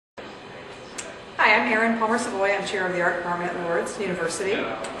Hi, I'm Erin Szavuly. I'm chair of the art department at Lourdes University.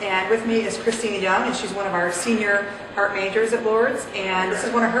 And with me is Christina Young, and she's one of our senior art majors at Lourdes. And this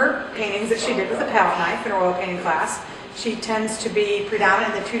is one of her paintings that she did with a palette knife in her oil painting class. She tends to be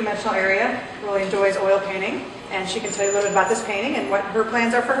predominant in the two-dimensional area, really enjoys oil painting. And she can tell you a little bit about this painting and what her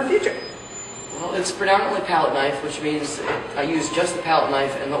plans are for her future. Well, it's predominantly palette knife, which means I use just the palette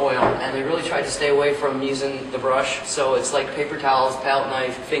knife and the oil, and I really try to stay away from using the brush. So it's like paper towels, palette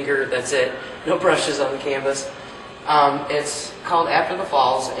knife, finger, that's it. No brushes on the canvas. It's called After the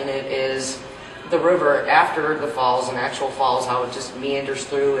Falls, and it is the river after the falls, and actual falls, how it just meanders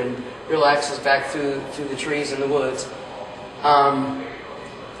through and relaxes back through the trees and the woods.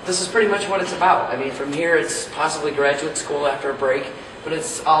 This is pretty much what it's about. I mean, from here it's possibly graduate school after a break, but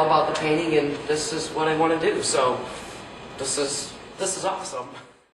it's all about the painting, and this is what I want to do. So this is awesome.